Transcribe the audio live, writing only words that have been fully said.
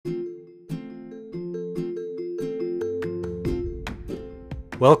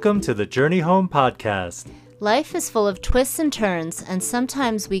Welcome to the Journey Home podcast. Life is full of twists and turns, and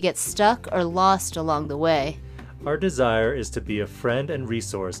sometimes we get stuck or lost along the way. Our desire is to be a friend and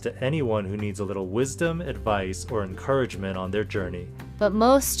resource to anyone who needs a little wisdom, advice, or encouragement on their journey. But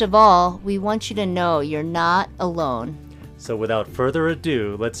most of all, we want you to know you're not alone. So without further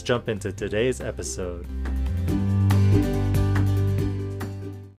ado, let's jump into today's episode.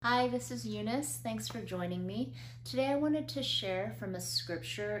 Hi, this is Eunice. Thanks for joining me. Today I wanted to share from a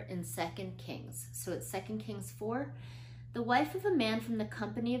scripture in 2 Kings. So it's 2 Kings 4. The wife of a man from the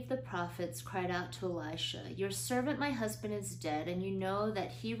company of the prophets cried out to Elisha, "Your servant, my husband, is dead, and you know that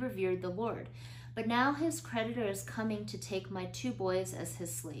he revered the Lord. But now his creditor is coming to take my 2 boys as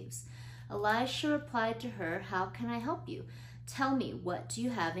his slaves." Elisha replied to her, "How can I help you? Tell me, what do you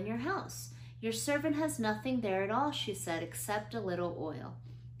have in your house?" "Your servant has nothing there at all," she said, "except a little oil."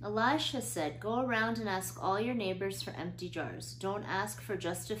 Elisha said, "Go around and ask all your neighbors for empty jars. Don't ask for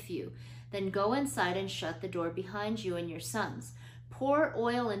just a few. Then go inside and shut the door behind you and your sons. Pour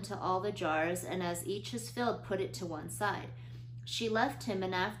oil into all the jars, and as each is filled, put it to one side." She left him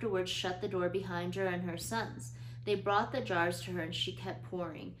and afterwards shut the door behind her and her sons. They brought the jars to her and she kept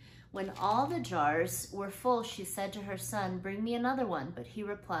pouring. When all the jars were full, she said to her son, "Bring me another one." But he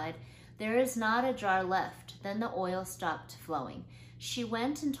replied, "There is not a jar left." Then the oil stopped flowing. She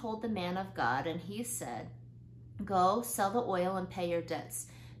went and told the man of God, and he said, "Go, sell the oil and pay your debts.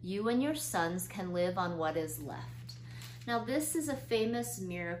 You and your sons can live on what is left." Now, this is a famous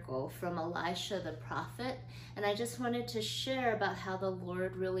miracle from Elisha the prophet, and I just wanted to share about how the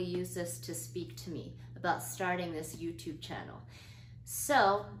Lord really used this to speak to me about starting this YouTube channel.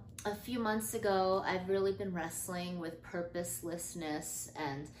 So, a few months ago, I've really been wrestling with purposelessness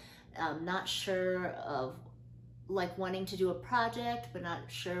and not sure of wanting to do a project, but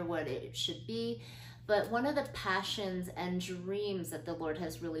not sure what it should be. But one of the passions and dreams that the Lord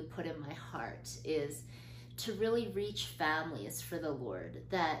has really put in my heart is to really reach families for the Lord,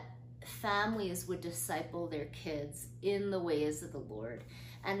 that families would disciple their kids in the ways of the Lord.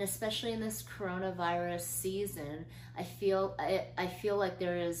 And especially in this coronavirus season, I feel like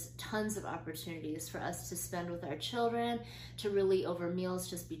there is tons of opportunities for us to spend with our children, to really over meals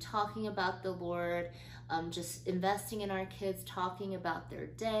just be talking about the Lord, just investing in our kids, talking about their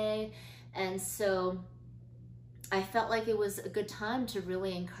day. And so I felt like it was a good time to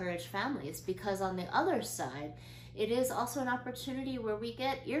really encourage families, because on the other side, it is also an opportunity where we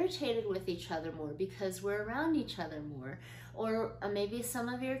get irritated with each other more because we're around each other more. Or maybe some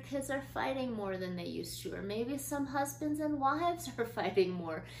of your kids are fighting more than they used to. Or maybe some husbands and wives are fighting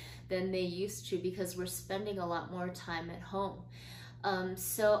more than they used to because we're spending a lot more time at home.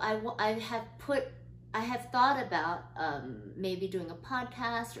 So I have thought about maybe doing a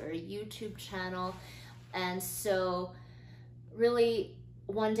podcast or a YouTube channel. And so really,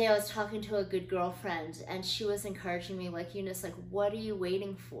 one day I was talking to a good girlfriend and she was encouraging me, like, "Eunice, what are you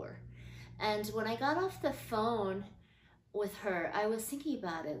waiting for?" And when I got off the phone with her, I was thinking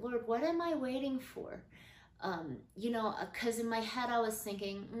about it. Lord, what am I waiting for? Because in my head I was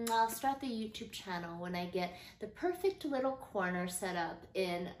thinking, I'll start the YouTube channel when I get the perfect little corner set up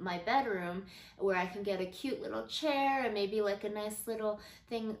in my bedroom where I can get a cute little chair and maybe a nice little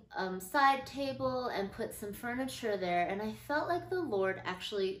thing, side table, and put some furniture there. And I felt like the Lord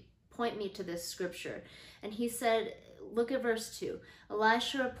actually point me to this scripture. And he said, look at verse 2.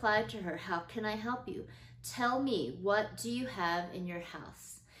 Elisha replied to her, "How can I help you? Tell me, what do you have in your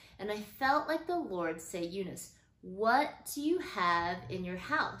house?" And I felt like the Lord say, "Eunice, what do you have in your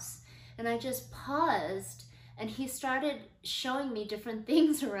house?" And I just paused, and he started showing me different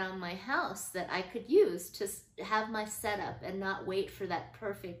things around my house that I could use to have my setup and not wait for that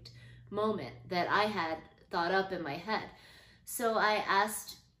perfect moment that I had thought up in my head. So I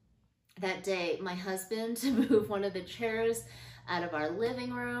asked that day my husband to move one of the chairs out of our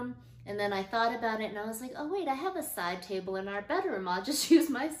living room. And then I thought about it and I was like, oh wait, I have a side table in our bedroom. I'll just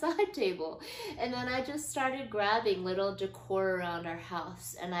use my side table. And then I just started grabbing little decor around our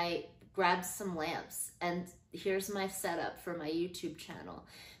house, and I grabbed some lamps, and here's my setup for my YouTube channel.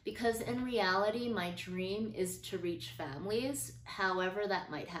 Because in reality, my dream is to reach families, however that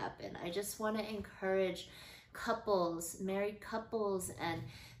might happen. I just want to encourage couples, married couples, and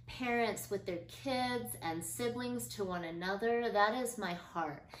parents with their kids and siblings to one another. That is my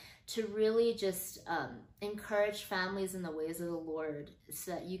heart, to really just encourage families in the ways of the Lord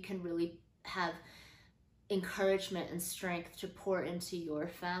so that you can really have encouragement and strength to pour into your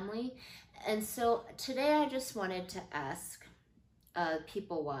family. And so today I just wanted to ask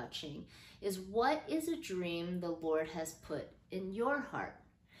people watching is, what is a dream the Lord has put in your heart?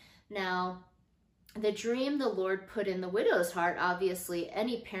 Now, the dream the Lord put in the widow's heart, obviously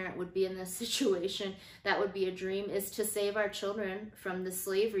any parent would be in this situation, that would be a dream, is to save our children from the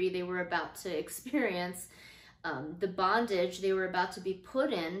slavery they were about to experience, the bondage they were about to be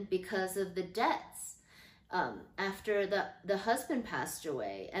put in because of the debts after the husband passed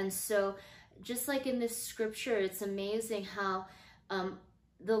away. And so just like in this scripture, it's amazing how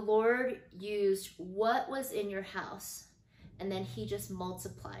the Lord used what was in your house, and then he just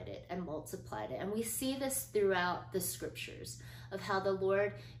multiplied it and multiplied it. And we see this throughout the scriptures of how the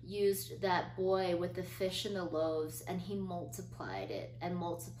Lord used that boy with the fish and the loaves, and he multiplied it and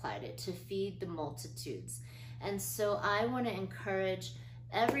multiplied it to feed the multitudes. And so I want to encourage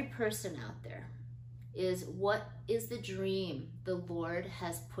every person out there, is what is the dream the Lord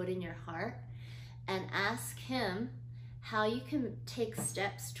has put in your heart, and ask him how you can take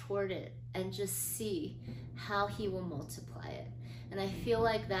steps toward it and just see how he will multiply it. And I feel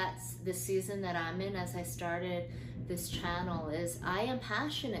like that's the season that I'm in as I started this channel, is I am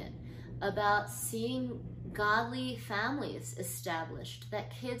passionate about seeing godly families established, that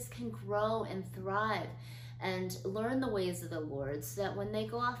kids can grow and thrive and learn the ways of the Lord, so that when they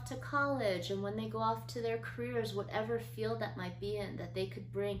go off to college and when they go off to their careers, whatever field that might be in, that they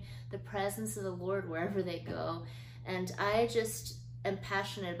could bring the presence of the Lord wherever they go. And I just am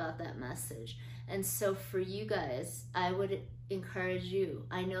passionate about that message. And so for you guys, I would encourage you.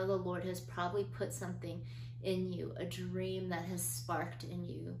 I know the Lord has probably put something in you, a dream that has sparked in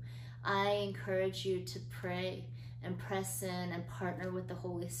you. I encourage you to pray and press in and partner with the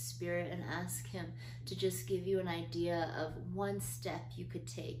Holy Spirit and ask him to just give you an idea of one step you could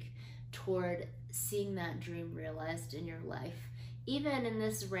take toward seeing that dream realized in your life, even in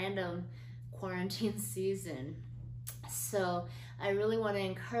this random quarantine season. So I really want to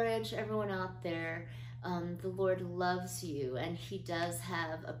encourage everyone out there. The Lord loves you, and he does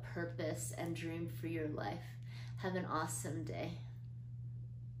have a purpose and dream for your life. Have an awesome day.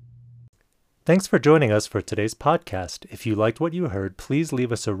 Thanks for joining us for today's podcast. If you liked what you heard, please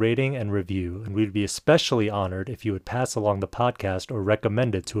leave us a rating and review, and we'd be especially honored if you would pass along the podcast or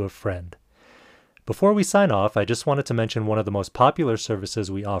recommend it to a friend. Before we sign off, I just wanted to mention one of the most popular services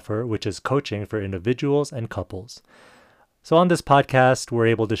we offer, which is coaching for individuals and couples. So on this podcast, we're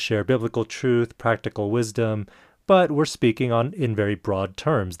able to share biblical truth, practical wisdom, but we're speaking in very broad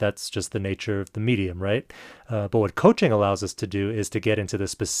terms. That's just the nature of the medium, right? But what coaching allows us to do is to get into the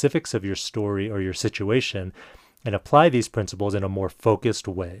specifics of your story or your situation and apply these principles in a more focused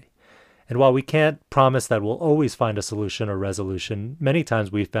way. And while we can't promise that we'll always find a solution or resolution, many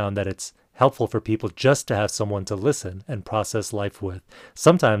times we've found that it's helpful for people just to have someone to listen and process life with.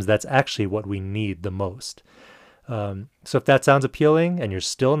 Sometimes that's actually what we need the most. So if that sounds appealing and you're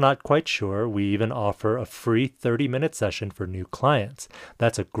still not quite sure, we even offer a free 30-minute session for new clients.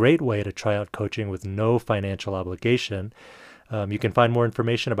 That's a great way to try out coaching with no financial obligation. You can find more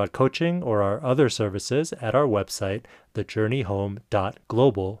information about coaching or our other services at our website,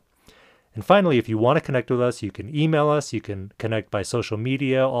 thejourneyhome.global. And finally, if you want to connect with us, you can email us, you can connect by social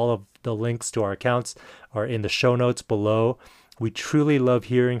media. All of the links to our accounts are in the show notes below. We truly love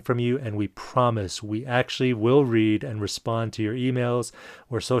hearing from you, and we promise we actually will read and respond to your emails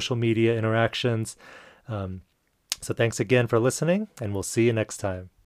or social media interactions. So thanks again for listening, and we'll see you next time.